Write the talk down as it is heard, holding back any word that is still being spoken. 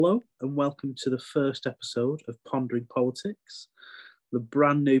Hello and welcome to the first episode of Pondering Politics, the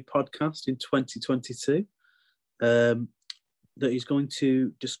brand new podcast in 2022 that is going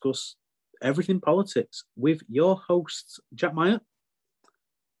to discuss everything politics with your hosts, Jack Myatt,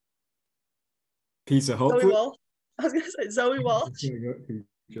 Peter Hopwood. Zoe Walsh. I was going to say Zoe Walsh.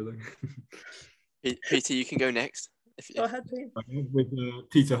 Peter, you can go next. Go ahead, Pete. With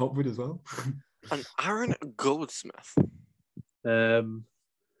Peter Hopwood as well. And Aaron Goldsmith.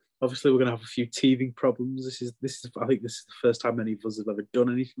 Obviously, we're going to have a few teething problems. This is. I think this is the first time any of us have ever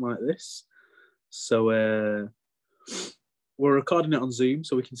done anything like this. So we're recording it on Zoom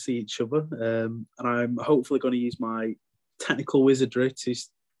so we can see each other. And I'm hopefully going to use my technical wizardry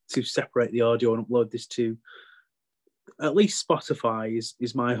to separate the audio and upload this to at least Spotify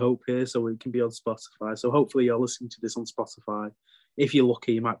is my hope here, so it can be on Spotify. So hopefully you're listening to this on Spotify. If you're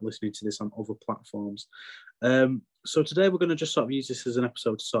lucky, you might be listening to this on other platforms. So today we're going to just sort of use this as an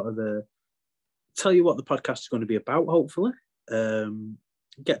episode to sort of tell you what the podcast is going to be about, hopefully.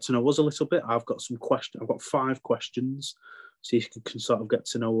 Get to know us a little bit. I've got some questions. I've got 5 questions, so you can sort of get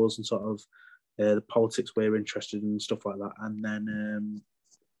to know us and sort of the politics we're interested in and stuff like that. And then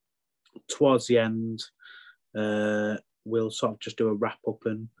towards the end, we'll sort of just do a wrap up,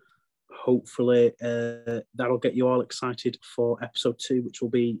 and hopefully that'll get you all excited for episode 2, which will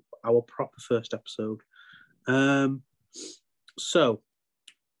be our proper first episode. So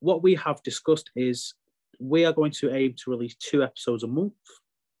what we have discussed is we are going to aim to release 2 episodes a month.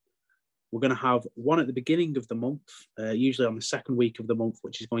 We're going to have one at the beginning of the month, usually on the second week of the month,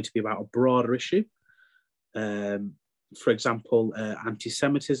 which is going to be about a broader issue. For example,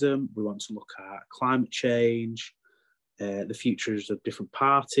 anti-Semitism. We want to look at climate change, the futures of different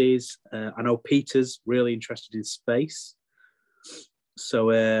parties. I know Peter's really interested in space.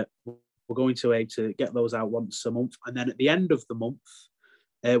 So we're going to aim to get those out once a month. And then at the end of the month,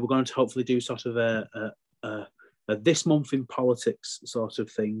 we're going to hopefully do sort of a this month in politics sort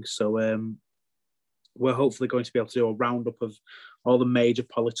of thing. So we're hopefully going to be able to do a roundup of all the major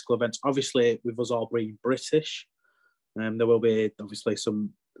political events. Obviously, with us all being British, there will be obviously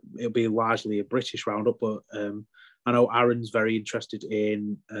it'll be largely a British roundup, but I know Aaron's very interested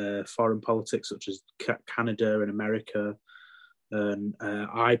in foreign politics, such as Canada and America. And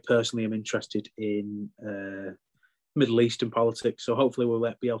I personally am interested in Middle Eastern politics. So hopefully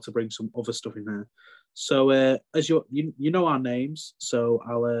we'll be able to bring some other stuff in there. So as you know our names, so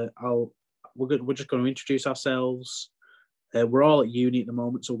we're just going to introduce ourselves. We're all at uni at the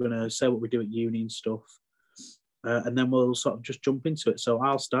moment, so we're going to say what we do at uni and stuff. And then we'll sort of just jump into it. So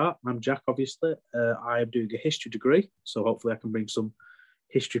I'll start. I'm Jack, obviously. I am doing a history degree, so hopefully I can bring some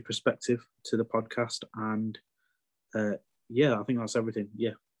history perspective to the podcast. And yeah, I think that's everything.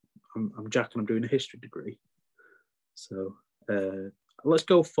 Yeah, I'm Jack and I'm doing a history degree. So let's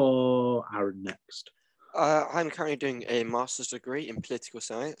go for Aaron next. I'm currently doing a master's degree in political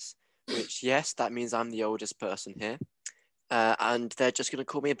science, which, yes, that means I'm the oldest person here. And they're just going to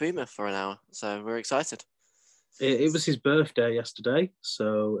call me a boomer for an hour. So we're excited. It was his birthday yesterday,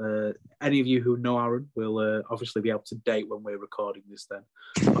 so any of you who know Aaron will obviously be able to date when we're recording this then.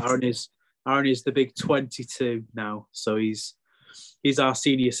 But Aaron is the big 22 now, so he's our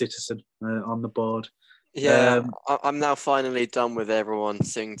senior citizen on the board. Yeah, I'm now finally done with everyone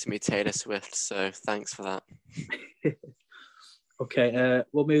singing to me Taylor Swift, so thanks for that. Okay,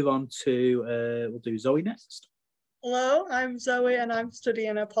 we'll move on to, we'll do Zoe next. Hello, I'm Zoe and I'm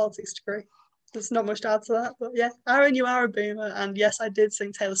studying a politics degree. There's not much to add to that, but yeah, Aaron, you are a boomer, and yes, I did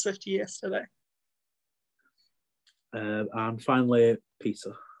sing Taylor Swift yesterday. And finally,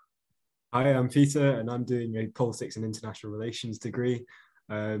 Peter. Hi, I'm Peter, and I'm doing a politics and international relations degree.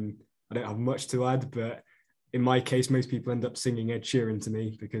 I don't have much to add, but in my case, most people end up singing Ed Sheeran to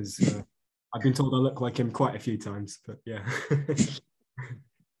me because I've been told I look like him quite a few times. But yeah.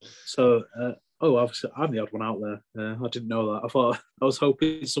 So. Obviously, I'm the odd one out there. I didn't know that. I was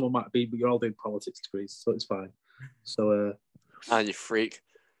hoping someone might be, but you're all doing politics degrees, so it's fine. So, you freak.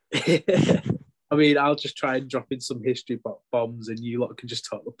 I mean, I'll just try and drop in some history bombs, and you lot can just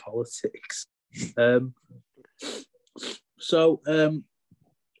talk the politics. So, we're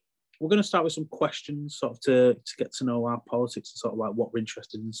going to start with some questions, sort of to get to know our politics and sort of like what we're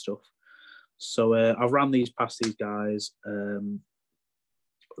interested in and stuff. So, I've ran these past these guys.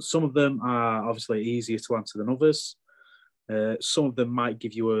 Some of them are obviously easier to answer than others. Some of them might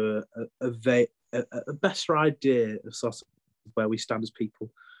give you a better idea of sort of where we stand as people.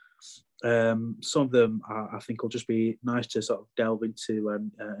 Some of them I think will just be nice to sort of delve into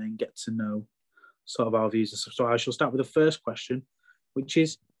and get to know sort of our views and stuff. So I shall start with the first question, which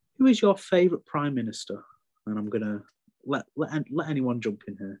is, who is your favourite Prime Minister? And I'm going to let anyone jump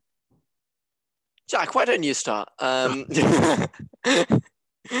in here. Jack, why don't you start? Wow,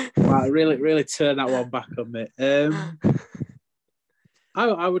 really turn that one back on me.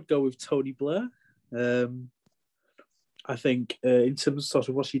 I would go with Tony Blair. I think in terms of sort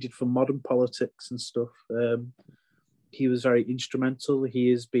of what he did for modern politics and stuff, he was very instrumental. He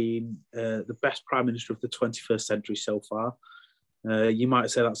has been the best prime minister of the 21st century so far. You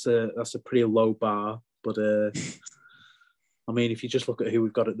might say that's a pretty low bar, but I mean, if you just look at who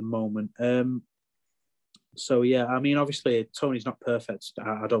we've got at the moment. So yeah, I mean, obviously Tony's not perfect.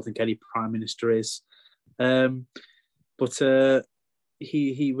 I don't think any prime minister is, but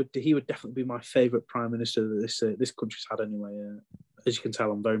he would definitely be my favourite prime minister that this country's had anyway. As you can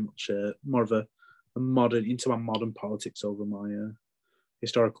tell, I'm very much more of a modern into my modern politics over my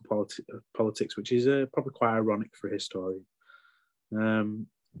historical politics, which is probably quite ironic for a historian.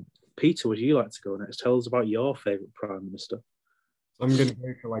 Peter, would you like to go next? Tell us about your favourite prime minister. I'm going to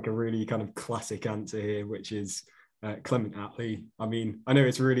go for like a really kind of classic answer here, which is Clement Attlee. I mean, I know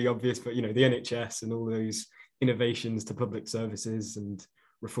it's really obvious, but the NHS and all those innovations to public services and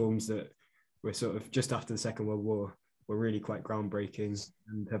reforms that were sort of just after the Second World War were really quite groundbreaking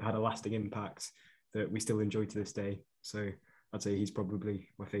and have had a lasting impact that we still enjoy to this day. So I'd say he's probably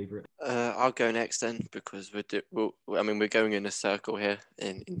my favourite. I'll go next then, because we're going in a circle here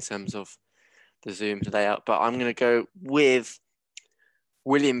in terms of the Zoom layout, but I'm going to go with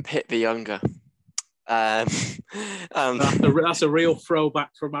William Pitt the Younger. That's a real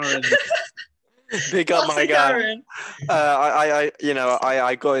throwback from our end. Big up my guy. I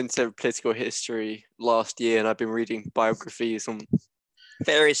got into political history last year, and I've been reading biographies on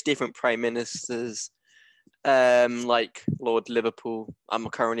various different prime ministers, like Lord Liverpool. I'm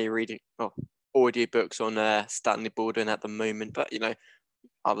currently reading audiobooks on Stanley Baldwin at the moment, but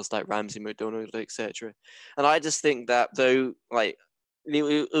others like Ramsay MacDonald, etc. And I just think that though, like,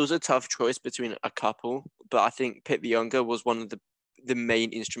 it was a tough choice between a couple, but I think Pitt the Younger was one of the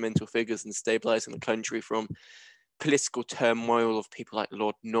main instrumental figures in stabilising the country from political turmoil of people like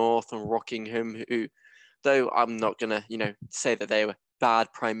Lord North and Rockingham, who, though I'm not going to, say that they were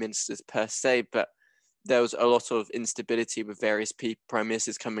bad prime ministers per se, but there was a lot of instability with various prime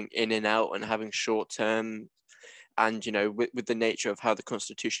ministers coming in and out and having short term. And, with the nature of how the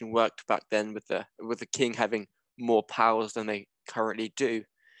constitution worked back then, with the king having more powers than they currently do,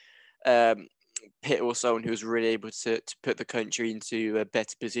 Pitt was someone who was really able to put the country into a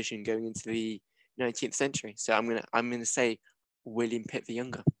better position going into the 19th century. So I'm gonna say William Pitt the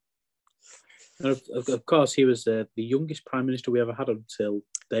Younger. And of course, he was the youngest prime minister we ever had until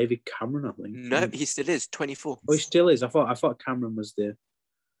David Cameron, I think. No, he still is 24. Oh, he still is. I thought Cameron was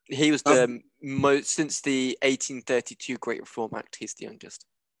He was the most since the 1832 Great Reform Act. He's the youngest.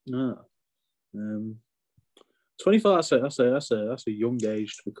 No. 24. That's a young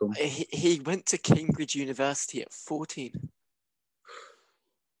age to become. He went to Cambridge University at 14.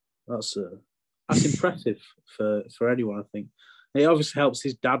 That's impressive for anyone, I think. It obviously helps.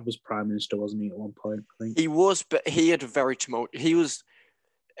 His dad was prime minister, wasn't he, at one point? I think he was, but he had a very he was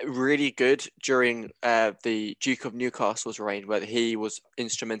really good during the Duke of Newcastle's reign, where he was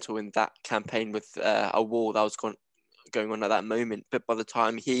instrumental in that campaign with a war that was going on at that moment. But by the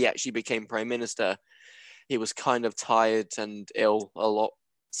time he actually became prime minister, he was kind of tired and ill a lot,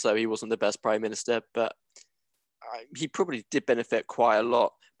 so he wasn't the best prime minister, but he probably did benefit quite a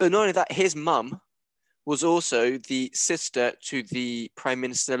lot. But not only that, his mum was also the sister to the Prime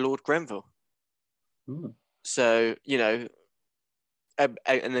Minister, Lord Grenville. Mm. So,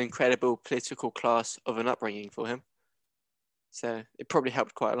 an incredible political class of an upbringing for him. So it probably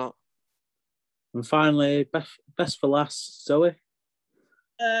helped quite a lot. And finally, best for last, Zoe.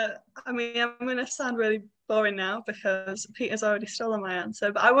 I'm going to sound really boring now because Peter's already stolen my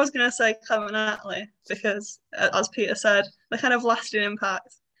answer, but I was going to say Clement Attlee because, as Peter said, the kind of lasting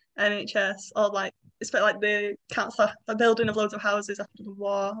impact NHS, or it's like the council, the building of loads of houses after the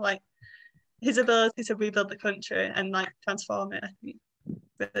war, like his ability to rebuild the country and transform it, I think,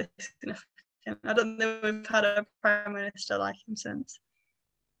 really significant. I don't think we've had a prime minister like him since.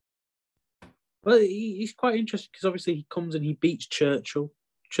 Well, he's quite interesting because obviously he comes and he beats Churchill.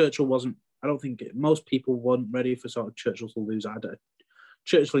 Churchill wasn't, I don't think most people weren't ready for sort of Churchill to lose either.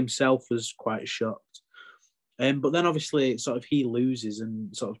 Churchill himself was quite shocked. But then obviously sort of he loses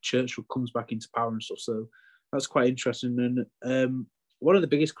and sort of Churchill comes back into power and stuff. So that's quite interesting. And one of the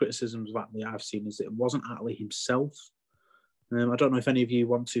biggest criticisms of Attlee I've seen is that it wasn't Attlee himself. I don't know if any of you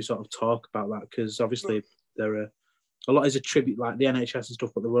want to sort of talk about that, because obviously there are a lot is a tribute, like the NHS and stuff,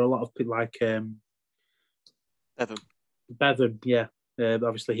 but there were a lot of people like Bevan. Bevan, yeah.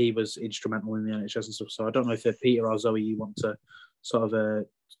 Obviously, he was instrumental in the NHS and stuff. So I don't know if Peter or Zoe, you want to sort of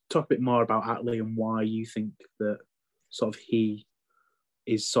talk a bit more about Attlee and why you think that sort of he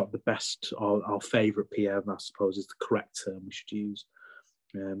is sort of the best or our favourite PM, I suppose, is the correct term we should use.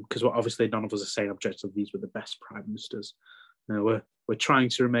 Because obviously none of us are saying objectively these were the best prime ministers. We're trying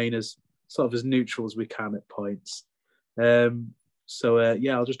to remain as sort of as neutral as we can at points. I'll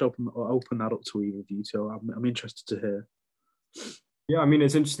just open that up to either of you two. I'm interested to hear. Yeah, I mean,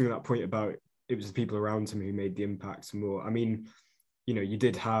 it's interesting that point about it was the people around him who made the impact more. I mean, you know, you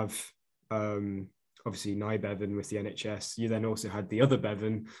did have obviously Nye Bevan with the NHS. You then also had the other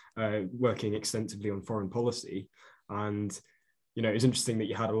Bevan working extensively on foreign policy. And, you know, it's interesting that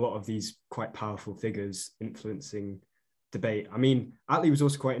you had a lot of these quite powerful figures influencing debate. I mean, Attlee was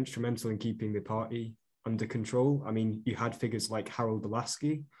also quite instrumental in keeping the party under control. I mean, you had figures like Harold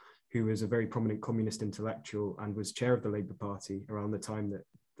Lasky, who was a very prominent communist intellectual and was chair of the Labour Party around the time that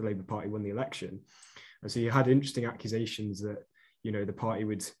the Labour Party won the election. And so you had interesting accusations that, you know, the party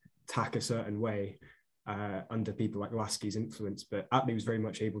would tack a certain way under people like Lasky's influence. But Attlee was very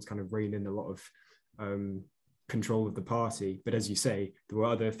much able to kind of rein in a lot of control of the party. But as you say, there were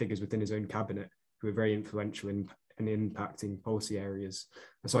other figures within his own cabinet who were very influential in impacting policy areas.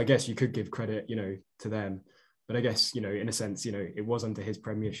 And so I guess you could give credit, you know, to them. But I guess, you know, in a sense, you know, it was under his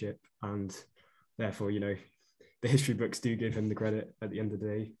premiership, and therefore, you know, the history books do give him the credit at the end of the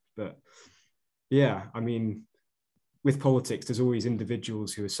day. But yeah, I mean, with politics, there's always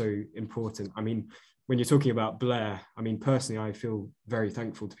individuals who are so important. I mean, when you're talking about Blair, I mean, personally, I feel very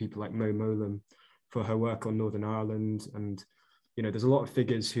thankful to people like Mo Mowlam for her work on Northern Ireland. And, you know, there's a lot of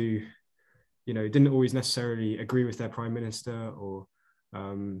figures who, you know, didn't always necessarily agree with their prime minister or,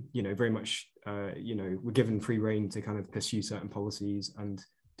 you know, very much, you know, were given free rein to kind of pursue certain policies and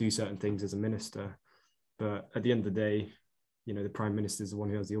do certain things as a minister. But at the end of the day, you know, the prime minister is the one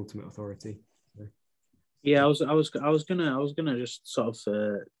who has the ultimate authority. So. Yeah, I was gonna just sort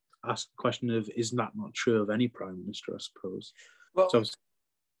of ask the question of, is that not true of any prime minister, I suppose? Well, so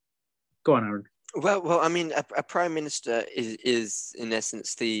go on, Aaron. Well, I mean, a prime minister is in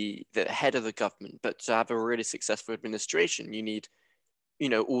essence the head of the government, but to have a really successful administration, you need, you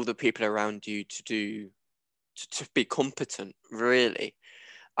know, all the people around you to be competent, really.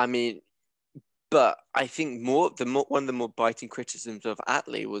 I mean, but I think one of the more biting criticisms of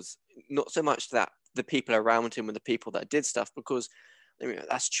Attlee was not so much that the people around him were the people that did stuff, because I mean,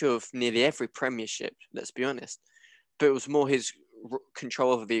 that's true of nearly every premiership, let's be honest. But it was more his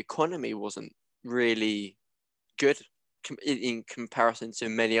control over the economy wasn't really good in comparison to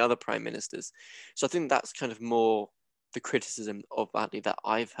many other prime ministers. So I think that's kind of more the criticism of Attlee that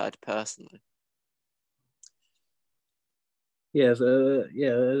I've heard personally. Yeah, as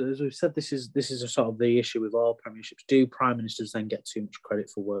we've said, this is a sort of the issue with all premierships. Do prime ministers then get too much credit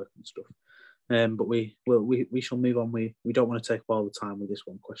for work and stuff? But we shall move on. We don't want to take up all the time with this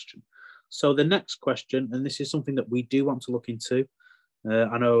one question. So the next question, and this is something that we do want to look into.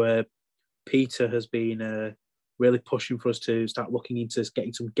 I know Peter has been really pushing for us to start looking into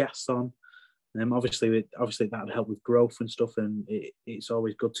getting some guests on. Obviously that would help with growth and stuff, and it's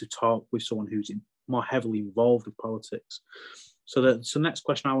always good to talk with someone who's more heavily involved with politics. So the next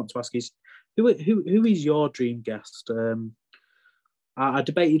question I want to ask is, who is your dream guest? I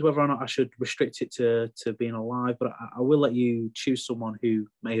debated whether or not I should restrict it to being alive, but I will let you choose someone who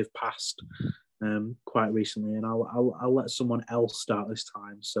may have passed quite recently, and I'll let someone else start this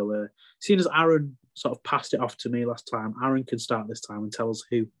time. So seeing as Aaron sort of passed it off to me last time, Aaron can start this time and tell us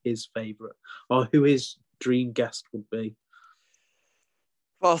who his favourite or who his dream guest would be.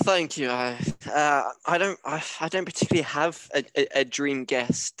 Well, thank you. I don't particularly have a dream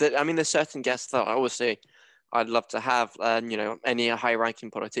guest. I mean, there's certain guests that I always say I'd love to have. You know, any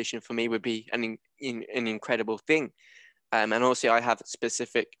high-ranking politician for me would be an incredible thing. And also, I have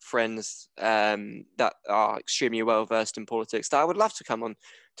specific friends that are extremely well-versed in politics that I would love to come on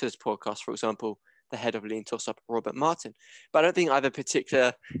to this podcast. For example, the head of Lean Toss-Up, Robert Martin. But I don't think I have a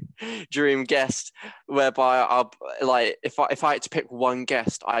particular dream guest whereby I'll, like, if I had to pick one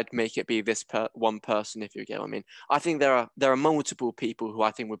guest, I'd make it be this one person, if you get what I mean. I think there are multiple people who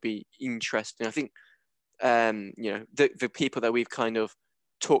I think would be interesting. I think, you know, the people that we've kind of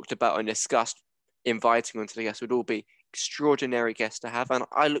talked about and discussed inviting onto the guest would all be extraordinary guests to have, and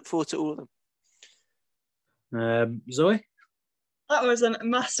I look forward to all of them. Zoe? That was a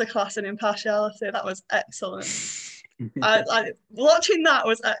masterclass in impartiality. That was excellent. I watching that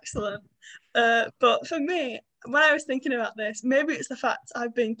was excellent. But for me, when I was thinking about this, maybe it's the fact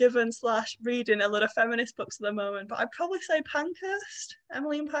I've been given / reading a lot of feminist books at the moment, but I'd probably say Pankhurst,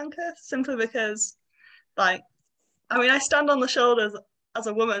 Emmeline Pankhurst, simply because, like, I mean, I stand on the shoulders as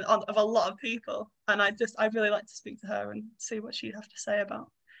a woman of a lot of people. And I'd really like to speak to her and see what she'd have to say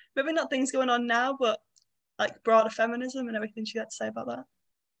about maybe not things going on now, but like broader feminism and everything she had to say about that.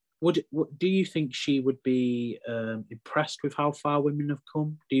 Do you think she would be impressed with how far women have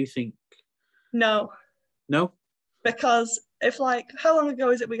come? Do you think? No. No? Because if how long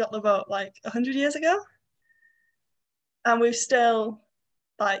ago is it we got the vote? Like 100 years ago? And we've still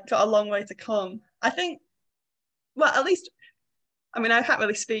got a long way to come. I think, well, at least, I mean, I can't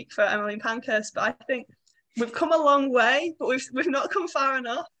really speak for Emmeline Pankhurst, but I think we've come a long way, but we've not come far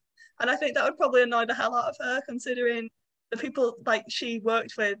enough. And I think that would probably annoy the hell out of her, considering the people she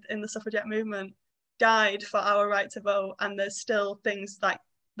worked with in the suffragette movement died for our right to vote, and there's still things that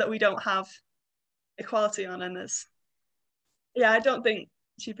we don't have equality on. And I don't think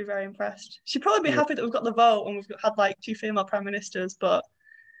she'd be very impressed. She'd probably be happy that we've got the vote and we've had 2 female prime ministers, but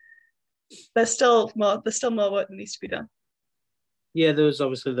there's still more work that needs to be done. Yeah, there was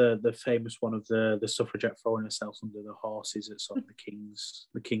obviously the famous one of the suffragette throwing herself under the horses at sort of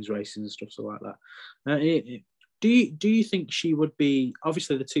the king's races and stuff like that. Do you think she would be?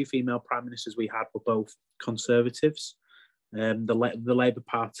 Obviously, the 2 female prime ministers we had were both Conservatives. The Labour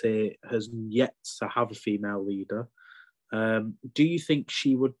Party has yet to have a female leader. Do you think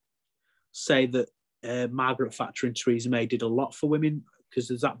she would say that Margaret Thatcher and Theresa May did a lot for women? Because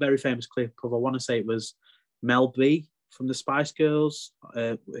there's that very famous clip of, I want to say it was Mel B from the Spice Girls,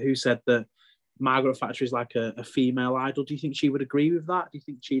 who said that Margaret Thatcher is like a female idol. Do you think she would agree with that? Do you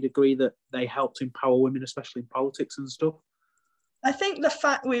think she'd agree that they helped empower women, especially in politics and stuff? I think the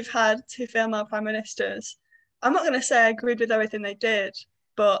fact we've had 2 female prime ministers, I'm not going to say I agreed with everything they did,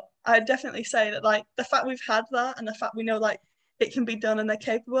 but I'd definitely say that the fact we've had that and the fact we know it can be done and they're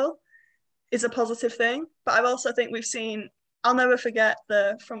capable is a positive thing. But I also think we've seen, I'll never forget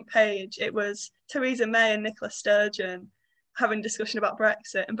the front page. It was Theresa May and Nicola Sturgeon having a discussion about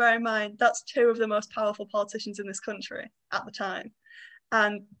Brexit. And bear in mind, that's 2 of the most powerful politicians in this country at the time.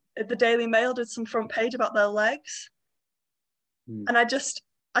 And the Daily Mail did some front page about their legs. And I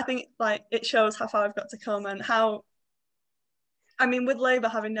think it shows how far we've got to come and how, I mean, with Labour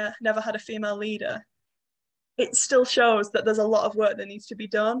having never had a female leader, it still shows that there's a lot of work that needs to be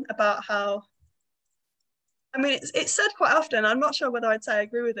done about how, I mean, it's said quite often, I'm not sure whether I'd say I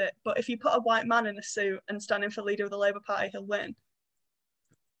agree with it, but if you put a white man in a suit and standing for leader of the Labour Party, he'll win.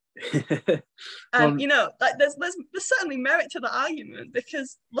 And, there's certainly merit to the argument,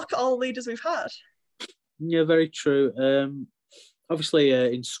 because look at all the leaders we've had. Yeah, very true. Obviously,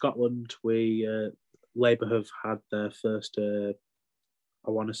 in Scotland, Labour have had their first, I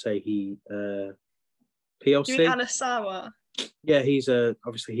want to say POC. Do you mean Anna Sawa? Yeah,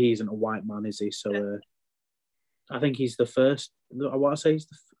 obviously he isn't a white man, is he? So yeah. I think he's the first. I want to say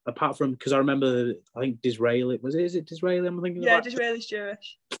apart from, because I remember, I think Disraeli, is it Disraeli I'm thinking about? Yeah, Disraeli's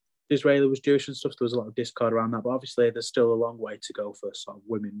Jewish. Disraeli was Jewish and stuff. There was a lot of discord around that, but obviously there's still a long way to go for sort of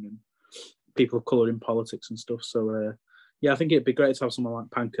women and people of colour in politics and stuff. So I think it'd be great to have someone like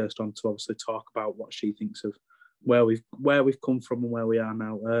Pankhurst on to obviously talk about what she thinks of where we've come from and where we are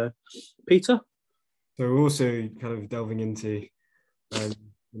now. Peter? So we're also kind of delving into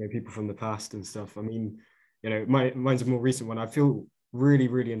people from the past and stuff. I mean, mine's a more recent one. I feel really,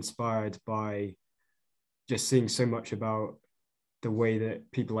 really inspired by just seeing so much about the way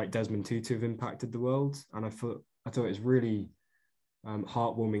that people like Desmond Tutu have impacted the world. And I thought it was really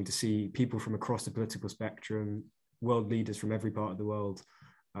heartwarming to see people from across the political spectrum, world leaders from every part of the world,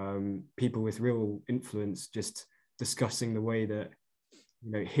 people with real influence, just discussing the way that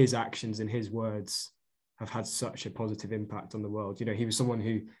his actions and his words have had such a positive impact on the world. He was someone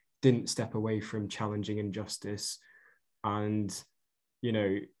who didn't step away from challenging injustice, and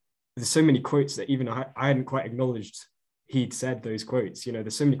there's so many quotes that even I hadn't quite acknowledged he'd said those quotes.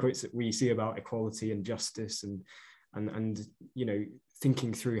 There's so many quotes that we see about equality and justice and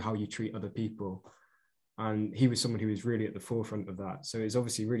thinking through how you treat other people. And he was someone who was really at the forefront of that. So it's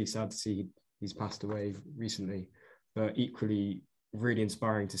obviously really sad to see he's passed away recently, but equally really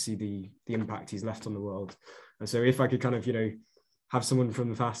inspiring to see the impact he's left on the world. And so if I could kind of, have someone from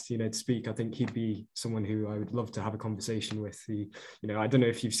the past, to speak, I think he'd be someone who I would love to have a conversation with. I don't know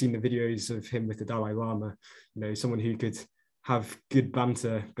if you've seen the videos of him with the Dalai Lama, someone who could have good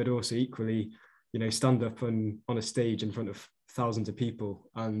banter, but also equally, stand up on a stage in front of thousands of people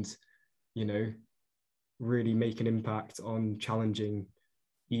and, really make an impact on challenging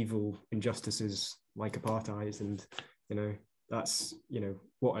evil injustices like apartheid. And, that's,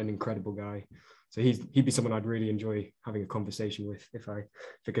 what an incredible guy. So he'd be someone I'd really enjoy having a conversation with if I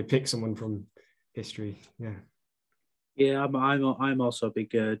could pick someone from history. Yeah. Yeah, I'm also a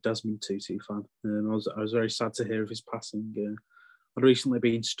big Desmond Tutu fan. I was very sad to hear of his passing. I'd recently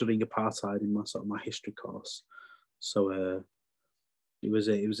been studying apartheid in my sort of my history course, so it was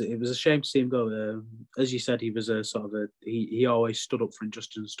a shame to see him go. As you said, he was a sort of he always stood up for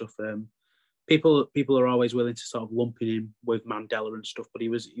injustice and stuff. People are always willing to sort of lumping him with Mandela and stuff, but he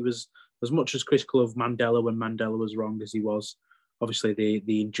was as much as critical of Mandela when Mandela was wrong as he was obviously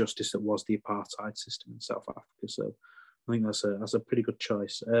the injustice that was the apartheid system in South Africa. So I think that's a pretty good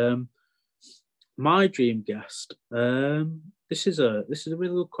choice. My dream guest. This is a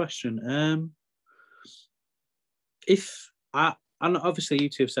really good question. And obviously you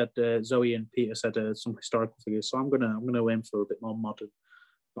two have said Zoe and Peter said some historical figures, so I'm gonna aim for a bit more modern.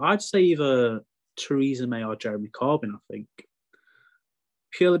 But I'd say either Theresa May or Jeremy Corbyn. I think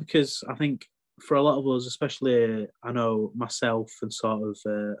purely because I think for a lot of us, especially I know myself and sort of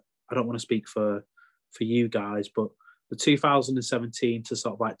I don't want to speak for you guys, but the 2017 to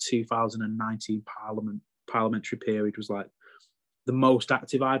sort of like 2019 parliamentary period was like the most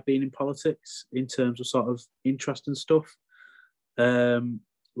active I've been in politics in terms of sort of interest and stuff.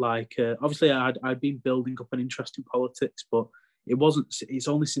 Obviously I'd been building up an interest in politics, but it's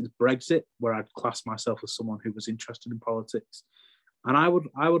only since Brexit where I'd class myself as someone who was interested in politics. And I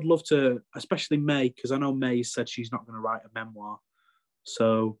would love to, especially May, because I know May said she's not going to write a memoir.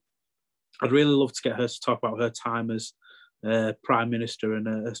 So I'd really love to get her to talk about her time as Prime Minister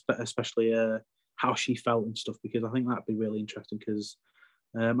and especially how she felt and stuff, because I think that'd be really interesting because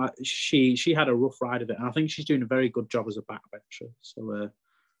she had a rough ride of it. And I think she's doing a very good job as a backbencher. So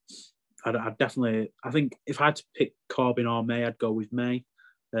I'd definitely, I think if I had to pick Corbyn or May, I'd go with May.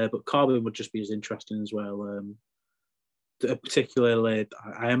 But Corbyn would just be as interesting as well. Particularly,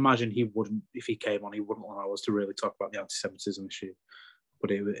 I imagine he wouldn't, if he came on, he wouldn't allow us to really talk about the anti-Semitism issue.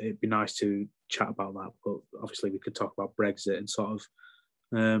 But it'd be nice to chat about that. But obviously, we could talk about Brexit and sort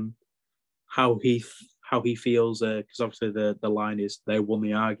of how he feels. Because obviously, the line is they won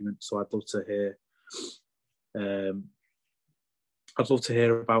the argument. So I'd love to hear. I'd love to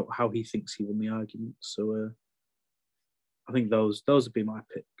hear about how he thinks he won the argument. So I think those would be my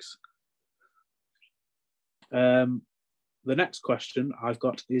picks. The next question I've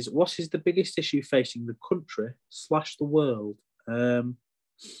got is, what is the biggest issue facing the country / the world?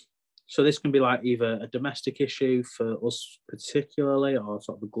 So this can be like either a domestic issue for us particularly, or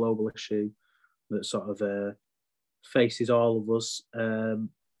sort of a global issue that sort of faces all of us.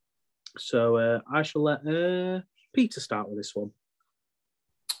 So I shall let Peter start with this one.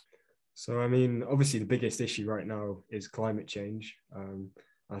 So, I mean, obviously the biggest issue right now is climate change.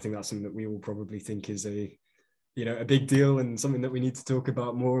 I think that's something that we all probably think is a big deal and something that we need to talk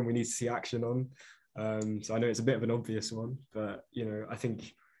about more and we need to see action on. So I know it's a bit of an obvious one, but, I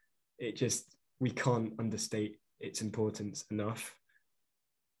think we can't understate its importance enough.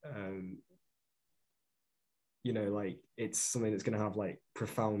 It's something that's going to have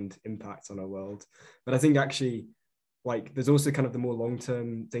profound impact on our world. But I think actually, there's also kind of the more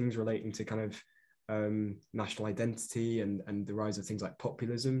long-term things relating to kind of national identity and the rise of things like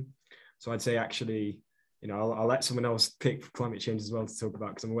populism. So I'd say actually, I'll let someone else pick climate change as well to talk about,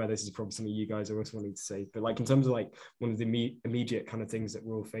 because I'm aware this is probably something you guys are also wanting to say. But in terms of one of the immediate kind of things that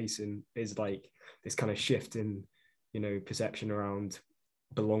we're all facing is this kind of shift in, perception around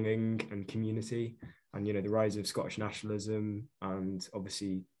belonging and community, and the rise of Scottish nationalism, and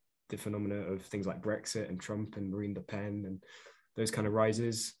obviously the phenomena of things like Brexit and Trump and Marine Le Pen and those kind of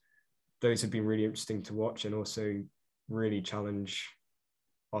rises. Those have been really interesting to watch and also really challenge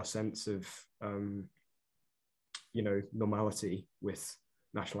our sense of normality with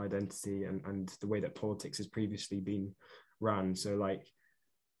national identity and the way that politics has previously been ran. So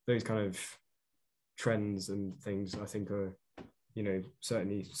those kind of trends and things, I think, are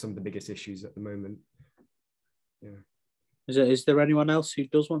certainly some of the biggest issues at the moment. Yeah. Is there anyone else who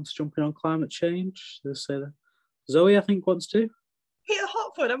does want to jump in on climate change? Let's say that. Zoe, I think, wants to. Peter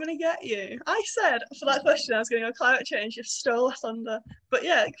Hopwood, I'm going to get you. I said for that question I was going to go climate change. You stole that thunder. But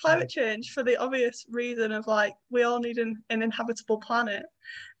yeah, climate change for the obvious reason of we all need an inhabitable planet.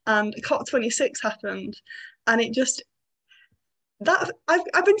 And COP26 happened. And it just,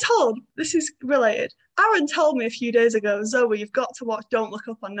 I've been told, this is related. Aaron told me a few days ago, Zoe, you've got to watch Don't Look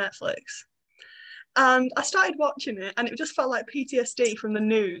Up on Netflix. And I started watching it and it just felt like PTSD from the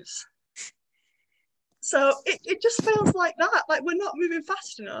news. So it just feels like that. We're not moving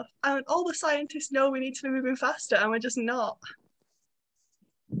fast enough. And all the scientists know we need to be moving faster and we're just not.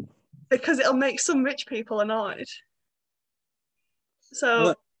 Because it'll make some rich people annoyed.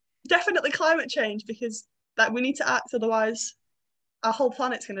 So definitely climate change, because we need to act, otherwise our whole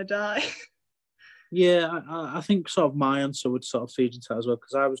planet's going to die. Yeah, I think sort of my answer would sort of feed into that as well,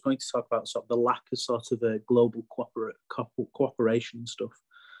 because I was going to talk about sort of the lack of sort of a global cooperation and stuff,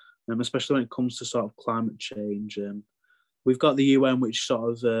 especially when it comes to sort of climate change. We've got the UN, which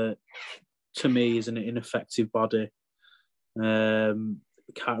sort of, to me, is an ineffective body.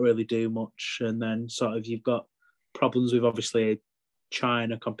 Can't really do much. And then sort of you've got problems with obviously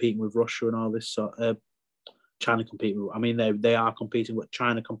China competing with Russia and all this sort of China competing with, I mean, they are competing with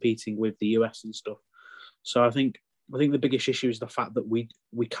China competing with the US and stuff. So I think the biggest issue is the fact that we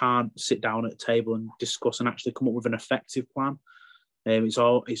can't sit down at a table and discuss and actually come up with an effective plan. It's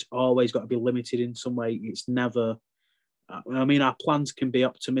always got to be limited in some way. It's never, I mean, our plans can be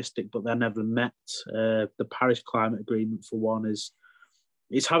optimistic, but they're never met. The Paris Climate Agreement, for one, it's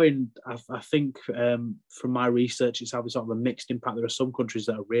having, I think, from my research, it's having sort of a mixed impact. There are some countries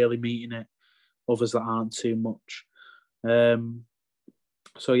that are really meeting it, others that aren't too much.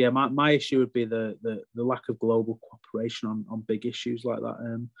 So yeah, my issue would be the lack of global cooperation on big issues like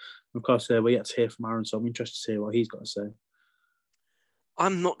that. Of course, we get to hear from Aaron, so I'm interested to hear what he's got to say.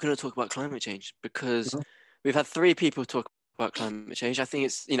 I'm not going to talk about climate change because we've had 3 people talk about climate change. I think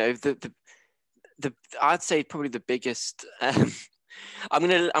it's, the I'd say probably the biggest. I'm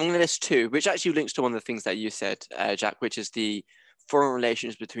gonna list 2, which actually links to one of the things that you said, Jack, which is the foreign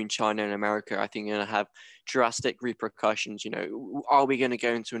relations between China and America. I think are going to have drastic repercussions. Are we going to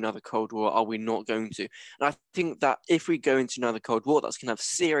go into another Cold War? Are we not going to? And I think that if we go into another Cold War, that's going to have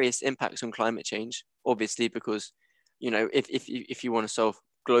serious impacts on climate change, obviously, because, if you want to solve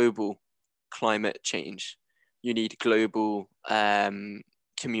global climate change, you need global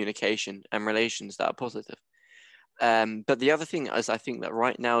communication and relations that are positive. But the other thing is, I think that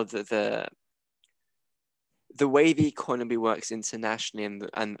right now the way the economy works internationally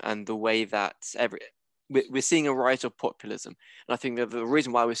and the way that we're seeing a rise of populism. And I think that the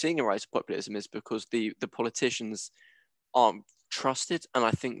reason why we're seeing a rise of populism is because the politicians aren't trusted. And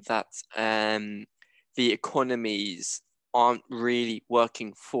I think that the economies aren't really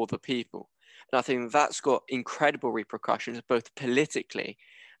working for the people. And I think that's got incredible repercussions, both politically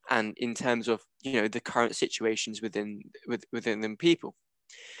and in terms of, the current situations within them people.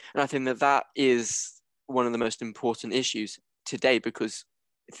 And I think that is one of the most important issues today, because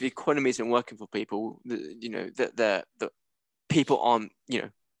if the economy isn't working for people, the people aren't,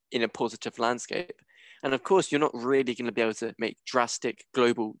 in a positive landscape. And of course, you're not really going to be able to make drastic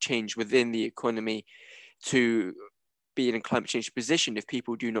global change within the economy to be in a climate change position if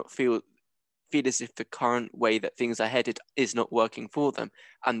people do not feel as if the current way that things are headed is not working for them.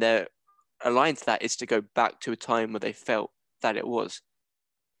 And their aligned to that is to go back to a time where they felt that it was.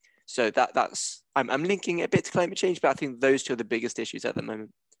 So that's I'm linking it a bit to climate change, but I think those 2 are the biggest issues at the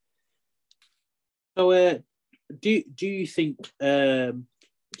moment. So do you think the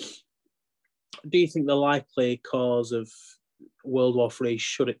likely cause of World War III,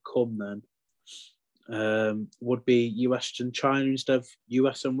 should it come then, would be US and China instead of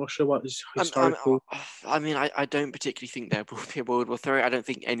US and Russia? What is historical? I don't particularly think there will be a World War III. I don't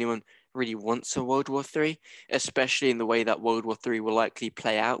think anyone really wants a World War III, especially in the way that World War III will likely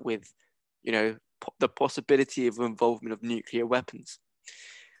play out with, the possibility of involvement of nuclear weapons.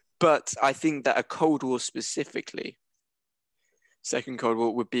 But I think that a Cold War specifically, Second Cold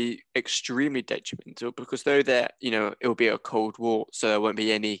War, would be extremely detrimental, because though it will be a Cold War, so there won't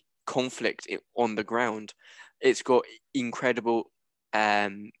be any conflict on the ground, it's got incredible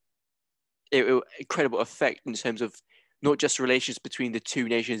effect in terms of not just relations between the 2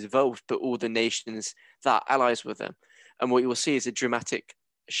 nations involved, but all the nations that are allies with them. And what you will see is a dramatic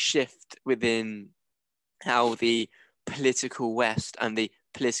shift within how the political West and the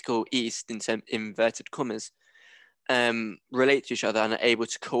political East, in some inverted commas, relate to each other and are able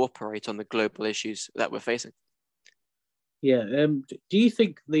to cooperate on the global issues that we're facing. Yeah. Do you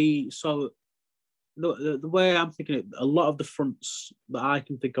think the way I'm thinking it, a lot of the fronts that I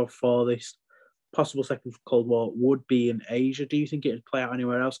can think of for this possible second Cold War would be in Asia? Do you think it would play out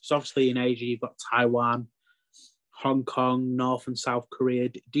anywhere else? Because obviously in Asia you've got Taiwan, Hong Kong, North and South Korea.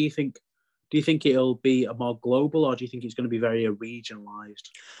 Do you think it'll be a more global, or do you think it's going to be very regionalized?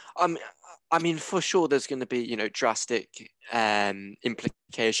 I mean, for sure, there's going to be, drastic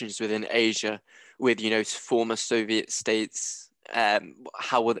implications within Asia with, former Soviet states.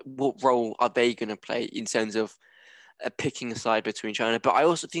 What role are they going to play in terms of picking a side between China? But I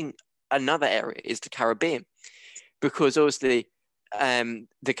also think another area is the Caribbean, because obviously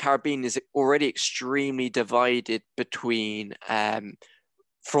the Caribbean is already extremely divided between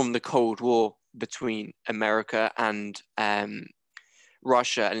from the Cold War between America and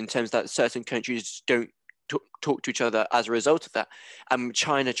Russia, and in terms that certain countries don't talk to each other as a result of that. And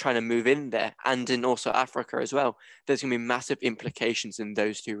China trying to move in there, and in also Africa as well. There's going to be massive implications in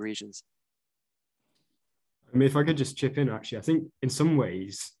those two regions. I mean, if I could just chip in, actually, I think in some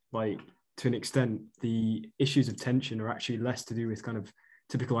ways, like to an extent, the issues of tension are actually less to do with kind of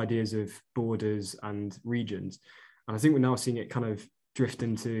typical ideas of borders and regions. And I think we're now seeing it kind of drift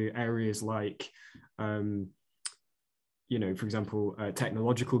into areas like, you know, for example,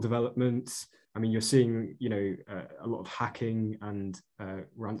 technological developments. I mean, you're seeing, you know, a lot of hacking and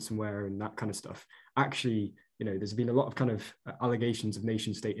ransomware and that kind of stuff. Actually, you know, there's been a lot of kind of allegations of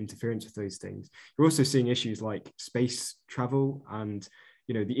nation state interference with those things. You're also seeing issues like space travel and,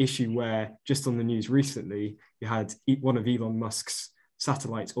 you know, the issue where just on the news recently, you had one of Elon Musk's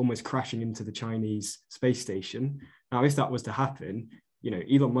satellites almost crashing into the Chinese space station. Now, if that was to happen, you know,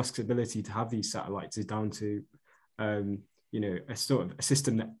 Elon Musk's ability to have these satellites is down to, you know, a sort of a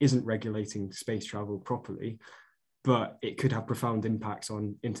system that isn't regulating space travel properly, but it could have profound impacts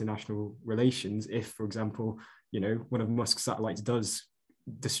on international relations if, for example, you know, one of Musk's satellites does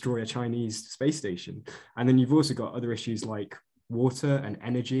destroy a Chinese space station. And then you've also got other issues like water and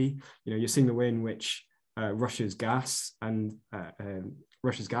energy. You know, you're seeing the way in which Russia's gas and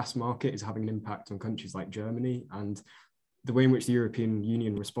Russia's gas market is having an impact on countries like Germany, and the way in which the European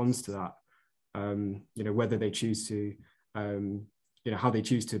Union responds to that. You know, whether they choose to, you know, how they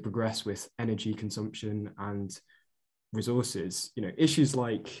choose to progress with energy consumption and resources, you know, issues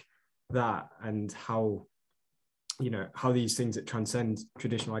like that, and how, you know, how these things that transcend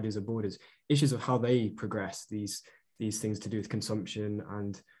traditional ideas of borders, issues of how they progress, these things to do with consumption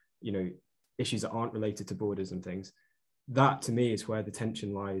and, you know, issues that aren't related to borders and things. That to me is where the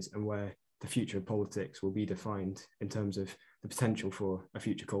tension lies and where the future of politics will be defined in terms of the potential for a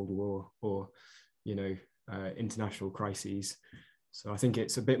future Cold War or, you know, international crises. So I think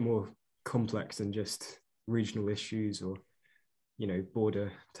it's a bit more complex than just regional issues or, you know,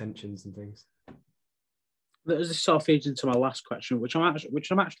 border tensions and things. This sort of feeds into my last question, which I'm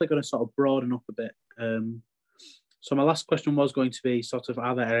actually going to sort of broaden up a bit. So my last question was going to be sort of,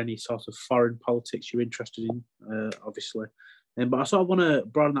 are there any sort of foreign politics you're interested in? Obviously, but I sort of want to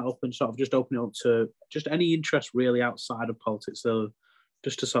broaden that up and sort of just open it up to just any interest really outside of politics. So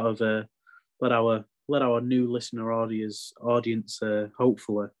just to sort of let our new listener audience,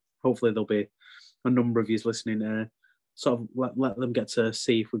 hopefully there'll be a number of yous listening. Sort of let them get to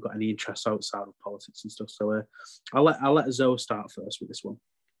see if we've got any interests outside of politics and stuff. So I'll let Zoe start first with this one.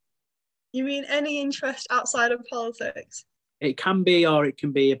 You mean any interest outside of politics? It can be, or it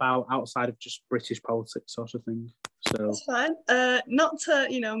can be about outside of just British politics sort of thing. So that's fine. Not to,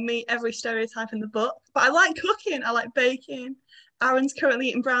 you know, meet every stereotype in the book, but I like cooking. I like baking. Aaron's currently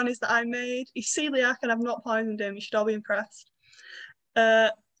eating brownies that I made. He's celiac and I've not poisoned him. You should all be impressed.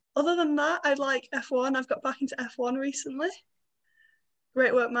 Other than that, I like F1. I've got back into F1 recently.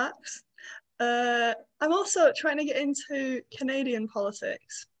 Great work, Max. I'm also trying to get into Canadian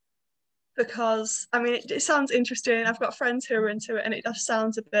politics because, I mean, it sounds interesting. I've got friends who are into it and it just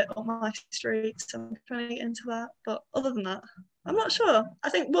sounds a bit on my street. So I'm trying to get into that. But other than that, I'm not sure. I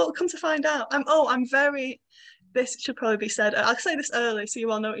think we'll come to find out. This should probably be said. I'll say this early so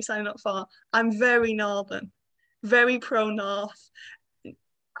you all know what you're signing up for. I'm very northern, very pro-north.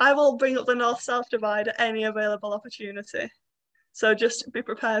 I will bring up the north-south divide at any available opportunity. So just be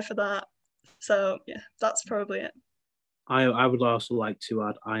prepared for that. So yeah, that's probably it. I would also like to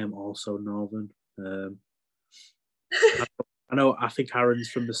add, I am also northern. I think Aaron's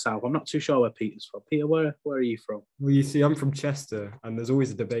from the south. I'm not too sure where Peter's from. Peter, where are you from? Well, you see, I'm from Chester, and there's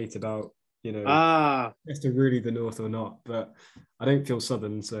always a debate about, you know, Chester really the north or not, but I don't feel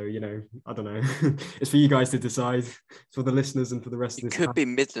southern, so, you know, I don't know. It's for you guys to decide, for the listeners and for the rest of this. It could be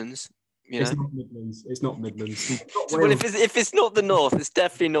Midlands. You know? It's not Midlands. It's not Midlands. Well, if it's not the north, it's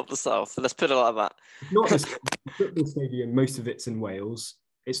definitely not the south. So let's put it like that. It's not the football stadium. Most of it's in Wales.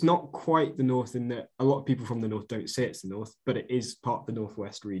 It's not quite the north in that a lot of people from the north don't say it's the north, but it is part of the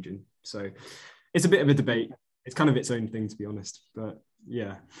northwest region. So it's a bit of a debate. It's kind of its own thing, to be honest. But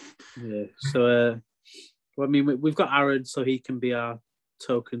yeah. So well, I mean, we've got Aaron, so he can be our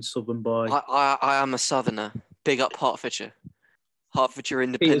token southern boy. I am a southerner. Big up Hertfordshire. Hertfordshire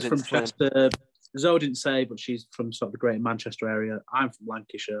Independence. Peter's from Chester. Zoe didn't say, but she's from sort of the Greater Manchester area. I'm from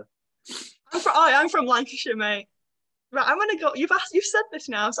Lancashire. I'm from Lancashire, mate. Right, I'm gonna go. You've said this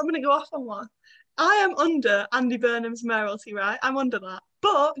now, so I'm gonna go off on one. I am under Andy Burnham's mayoralty, right? I'm under that.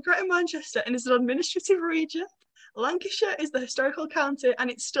 But Greater Manchester is an administrative region. Lancashire is the historical county, and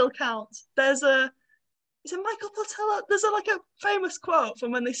it still counts. Is it Michael Portela? There's a famous quote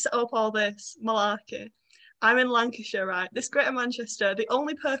from when they set up all this malarkey. I'm in Lancashire, right? This Greater Manchester, the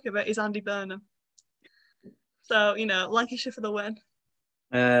only perk of it is Andy Burnham. So, Lancashire for the win.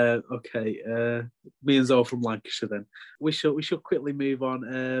 Okay. Me and Zoe from Lancashire then. We shall quickly move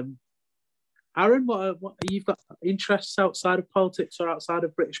on. Aaron, what you've got interests outside of politics or outside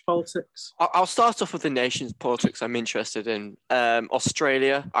of British politics? I'll start off with the nation's politics I'm interested in.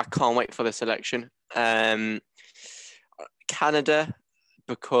 Australia, I can't wait for this election. Canada,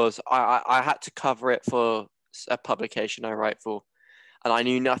 because I had to cover it for a publication I write for, and I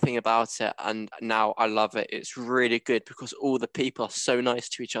knew nothing about it, and now I love it. It's really good because all the people are so nice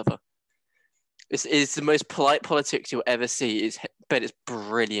to each other. It's the most polite politics you'll ever see, but it's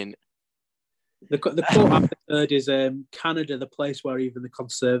brilliant. The quote I've heard is Canada, the place where even the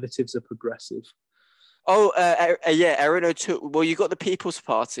Conservatives are progressive. Oh, yeah, Erin O'Toole. Well, you got the People's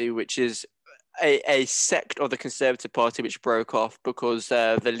Party, which is a sect of the Conservative Party which broke off because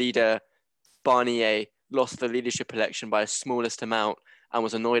the leader, Barnier, lost the leadership election by a smallest amount and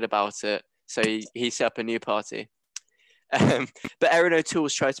was annoyed about it. So he set up a new party. But Erin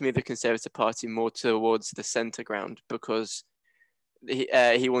O'Toole's tried to move the Conservative Party more towards the centre ground because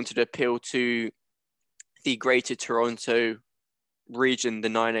he wanted to appeal to the Greater Toronto region, the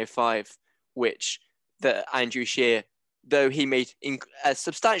 905, which Andrew Scheer, though he made a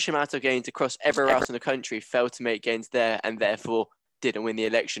substantial amount of gains across everywhere else in the country, failed to make gains there and therefore didn't win the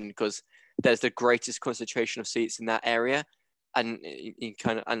election because there's the greatest concentration of seats in that area, and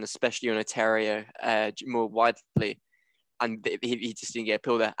especially in Ontario more widely, and he just didn't get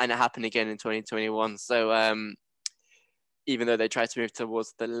appeal there, and it happened again in 2021. So even though they tried to move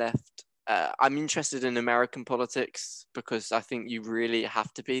towards the left, I'm interested in American politics because I think you really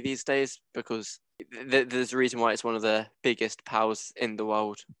have to be these days because there's a reason why it's one of the biggest powers in the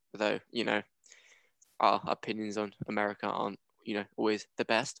world, though, our opinions on America aren't, always the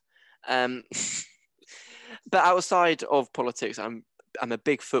best. But outside of politics, I'm a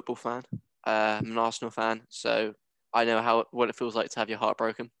big football fan. I'm an Arsenal fan, so I know what it feels like to have your heart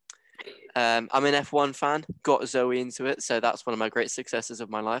broken. I'm an F1 fan, got Zoe into it, so that's one of my great successes of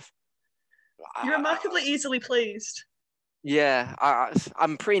my life. You're remarkably easily pleased. Yeah,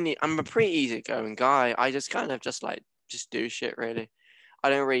 I'm a pretty easygoing guy. I just kind of just do shit, really.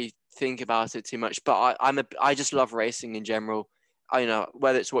 I don't really think about it too much, but I just love racing in general.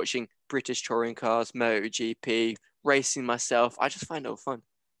 Whether it's watching British touring cars, MotoGP, racing myself, I just find it all fun.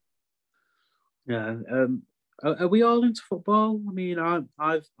 Yeah. Are we all into football? I mean, I'm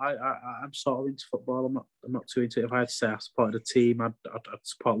sort of into football. I'm not too into it. If I had to say I supported a team, I'd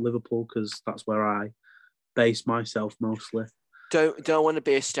support Liverpool because that's where I base myself mostly. Don't want to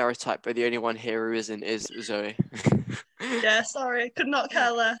be a stereotype, but the only one here who isn't is Zoe. Yeah, sorry, could not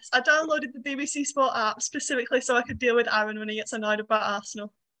care less. I downloaded the BBC Sport app specifically so I could deal with Aaron when he gets annoyed about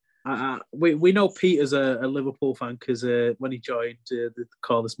Arsenal. We know Peter's a Liverpool fan because when he joined the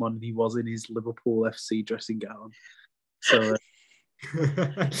call this morning, he was in his Liverpool FC dressing gown. So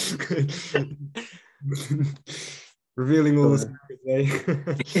revealing all the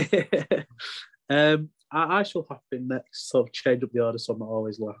I shall have been next, sort of change up the order so I'm not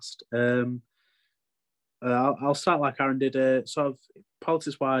always last. I'll start like Aaron did, sort of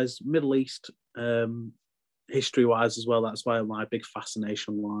politics-wise, Middle East, history-wise as well. That's where my big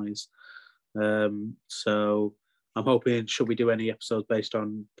fascination lies. So I'm hoping, should we do any episodes based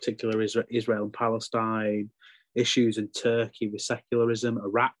on particular Israel and Palestine, issues in Turkey with secularism,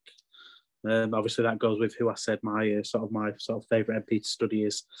 Iraq? Obviously, that goes with who I said my favourite MP to study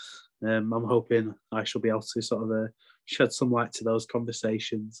is. I'm hoping I shall be able to sort of shed some light to those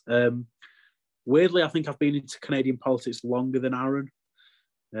conversations. Weirdly, I think I've been into Canadian politics longer than Aaron.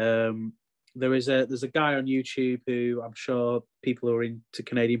 There's a guy on YouTube who I'm sure people who are into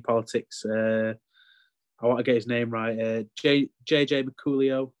Canadian politics, I want to get his name right, JJ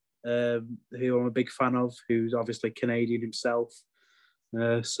McCoolio, who I'm a big fan of, who's obviously Canadian himself.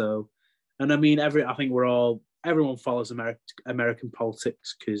 I think everyone follows American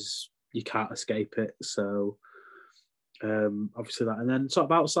politics because you can't escape it. So obviously that. And then sort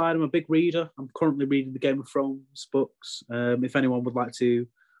of outside, I'm a big reader. I'm currently reading the Game of Thrones books. If anyone would like to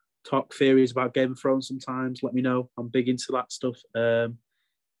talk theories about Game of Thrones sometimes, let me know. I'm big into that stuff.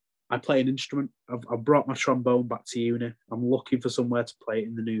 I play an instrument. I've brought my trombone back to uni. I'm looking for somewhere to play it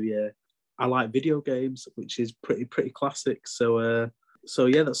in the new year. I like video games, which is pretty classic. So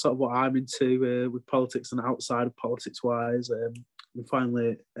yeah, that's sort of what I'm into with politics and outside of politics wise. And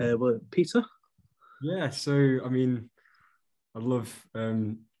finally, Peter? Yeah, so I mean, I love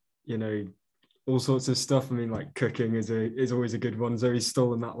all sorts of stuff. I mean, like cooking is always a good one. Zoe's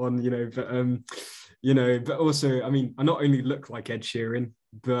stolen that one, but also, I mean, I not only look like Ed Sheeran,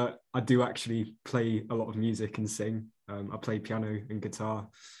 but I do actually play a lot of music and sing. I play piano and guitar.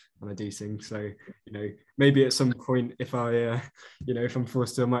 and I do sing. So, maybe at some point, if I, if I'm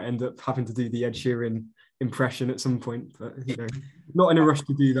forced to, I might end up having to do the Ed Sheeran impression at some point, but, not in a rush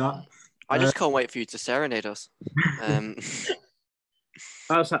to do that. I just can't wait for you to serenade us.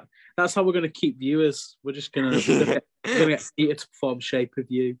 That's how we're going to keep viewers. We're just going to get Peter to perform Shape of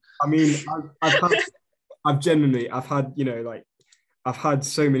You. I mean, I've had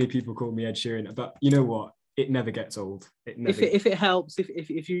so many people call me Ed Sheeran, but you know what? It never gets old. If it helps,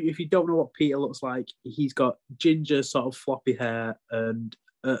 if you don't know what Peter looks like, he's got ginger sort of floppy hair and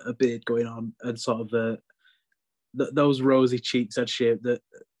a beard going on, and sort of those rosy cheeks. Ed Sheeran.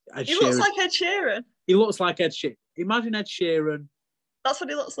 He looks like Ed Sheeran. He looks like Ed Sheeran. Imagine Ed Sheeran. That's what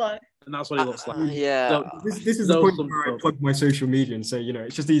he looks like. And that's what he looks like. Yeah. So this is the point where I plug my social media and say,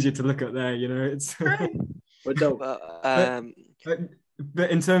 it's just easier to look at there. It's.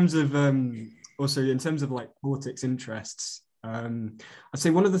 But in terms of also in terms of like politics interests, I'd say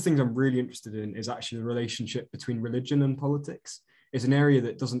one of the things I'm really interested in is actually the relationship between religion and politics. It's an area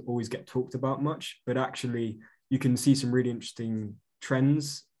that doesn't always get talked about much, but actually you can see some really interesting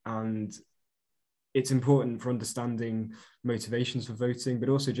trends, and it's important for understanding motivations for voting, but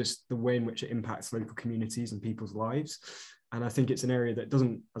also just the way in which it impacts local communities and people's lives. And I think it's an area that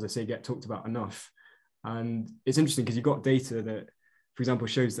doesn't, as I say, get talked about enough. And it's interesting because you've got data that, for example,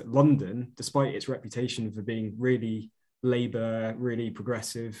 shows that London, despite its reputation for being really Labour, really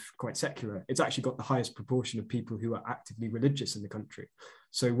progressive, quite secular, it's actually got the highest proportion of people who are actively religious in the country.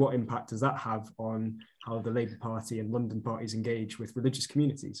 So what impact does that have on how the Labour Party and London parties engage with religious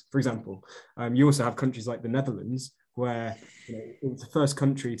communities? For example, you also have countries like the Netherlands, where it was the first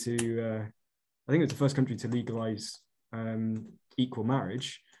country to, I think it was the first country to legalise equal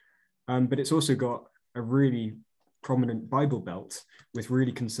marriage, but it's also got a really prominent Bible Belt with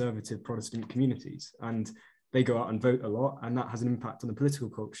really conservative Protestant communities, and they go out and vote a lot, and that has an impact on the political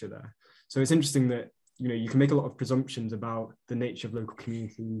culture there. So it's interesting that you can make a lot of presumptions about the nature of local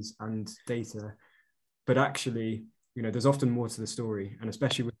communities and data, but actually there's often more to the story, and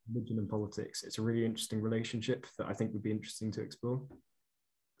especially with religion and politics, it's a really interesting relationship that I think would be interesting to explore.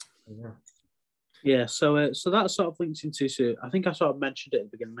 So that sort of links into, so I think I sort of mentioned it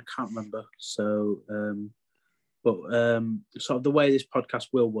at the beginning, I can't remember. So but sort of the way this podcast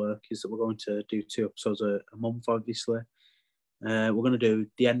will work is that we're going to do 2 episodes a month, obviously. We're going to do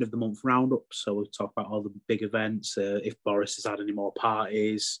the end of the month roundup, so we'll talk about all the big events, if Boris has had any more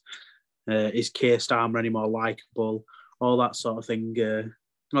parties, is Keir Starmer any more likeable, all that sort of thing,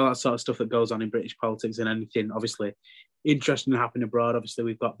 all that sort of stuff that goes on in British politics, and anything obviously interesting happening abroad. Obviously,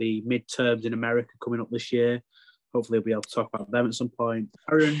 we've got the midterms in America coming up this year. Hopefully we'll be able to talk about them at some point.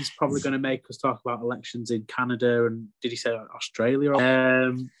 Aaron's probably going to make us talk about elections in Canada and, did he say Australia?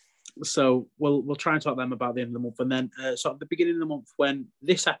 So we'll try and talk to them about the end of the month. And then sort of the beginning of the month, when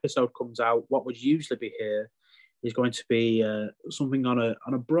this episode comes out, what would usually be here is going to be something on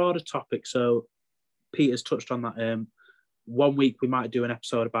a broader topic. So Peter's touched on that. One week we might do an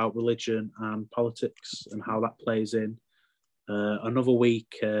episode about religion and politics and how that plays in. Another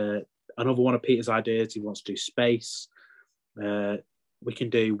week, another one of Peter's ideas, he wants to do space. We can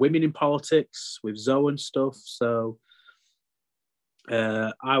do women in politics with Zoe and stuff. So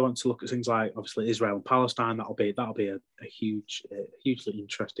I want to look at things like, obviously, Israel and Palestine. That'll be a hugely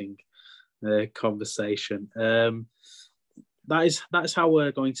interesting conversation. That is how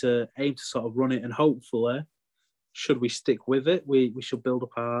we're going to aim to sort of run it, and hopefully, should we stick with it, we should build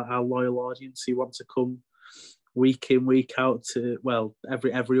up our loyal audience who want to come week in, week out to, well,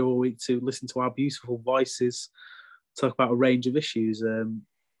 every other week to listen to our beautiful voices talk about a range of issues.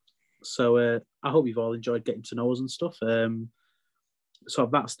 So I hope you've all enjoyed getting to know us and stuff. So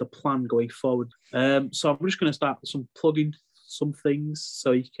that's the plan going forward. So I'm just going to start plugging some things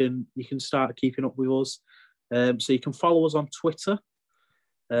so you can start keeping up with us. So you can follow us on Twitter.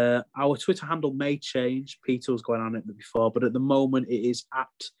 Our Twitter handle may change. Peter was going on it before, but at the moment it is at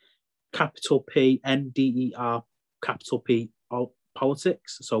capital P NDER capital P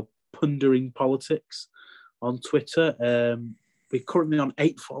politics. So Pondering Politics on Twitter. We're currently on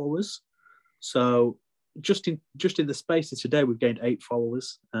 8 followers. So just in the space of today, we've gained 8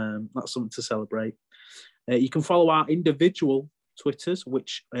 followers. That's something to celebrate. You can follow our individual Twitters,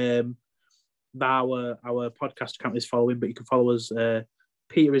 which our podcast account is following, but you can follow us.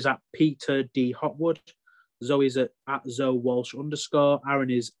 Peter is at Peter D. Hopwood. Zoe is at Zoe Walsh _. Aaron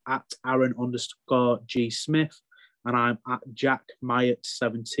is at Aaron _G Smith. And I'm at Jack Myatt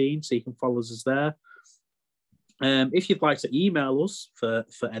 17. So you can follow us there. If you'd like to email us for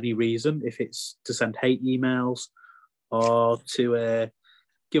any reason, if it's to send hate emails or to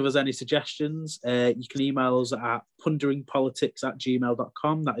give us any suggestions, you can email us at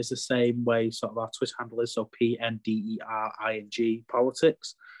ponderingpolitics@gmail.com. That is the same way sort of our Twitter handle is, so PNDERING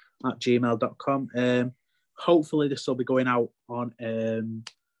politics @gmail.com. Hopefully this will be going out on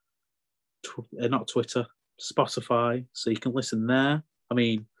not Twitter, Spotify, so you can listen there. I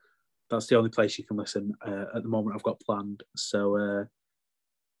mean, that's the only place you can listen at the moment I've got planned. So,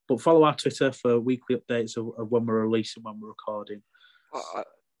 but follow our Twitter for weekly updates of when we're releasing, when we're recording.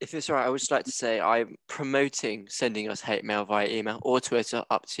 If it's all right, I would just like to say I'm promoting sending us hate mail via email or Twitter,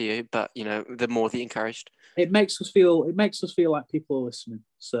 up to you. But you know, the more the encouraged. It makes us feel like people are listening.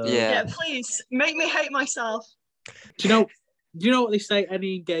 So yeah, please make me hate myself. Do you know what they say?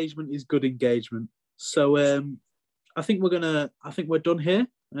 Any engagement is good engagement. So I think we're done here.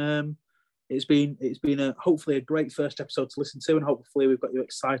 It's been hopefully a great first episode to listen to, and hopefully we've got you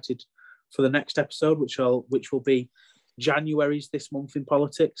excited for the next episode, which will be January's this month in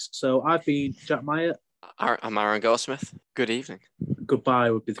politics. So I've been Jack Myatt. I'm Aaron Goldsmith. Good evening. Goodbye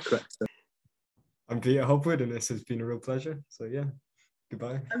would be the correct term. I'm Peter Hopwood, and this has been a real pleasure. So yeah,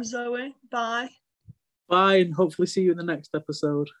 goodbye. I'm Zoe. Bye. Bye, and hopefully see you in the next episode.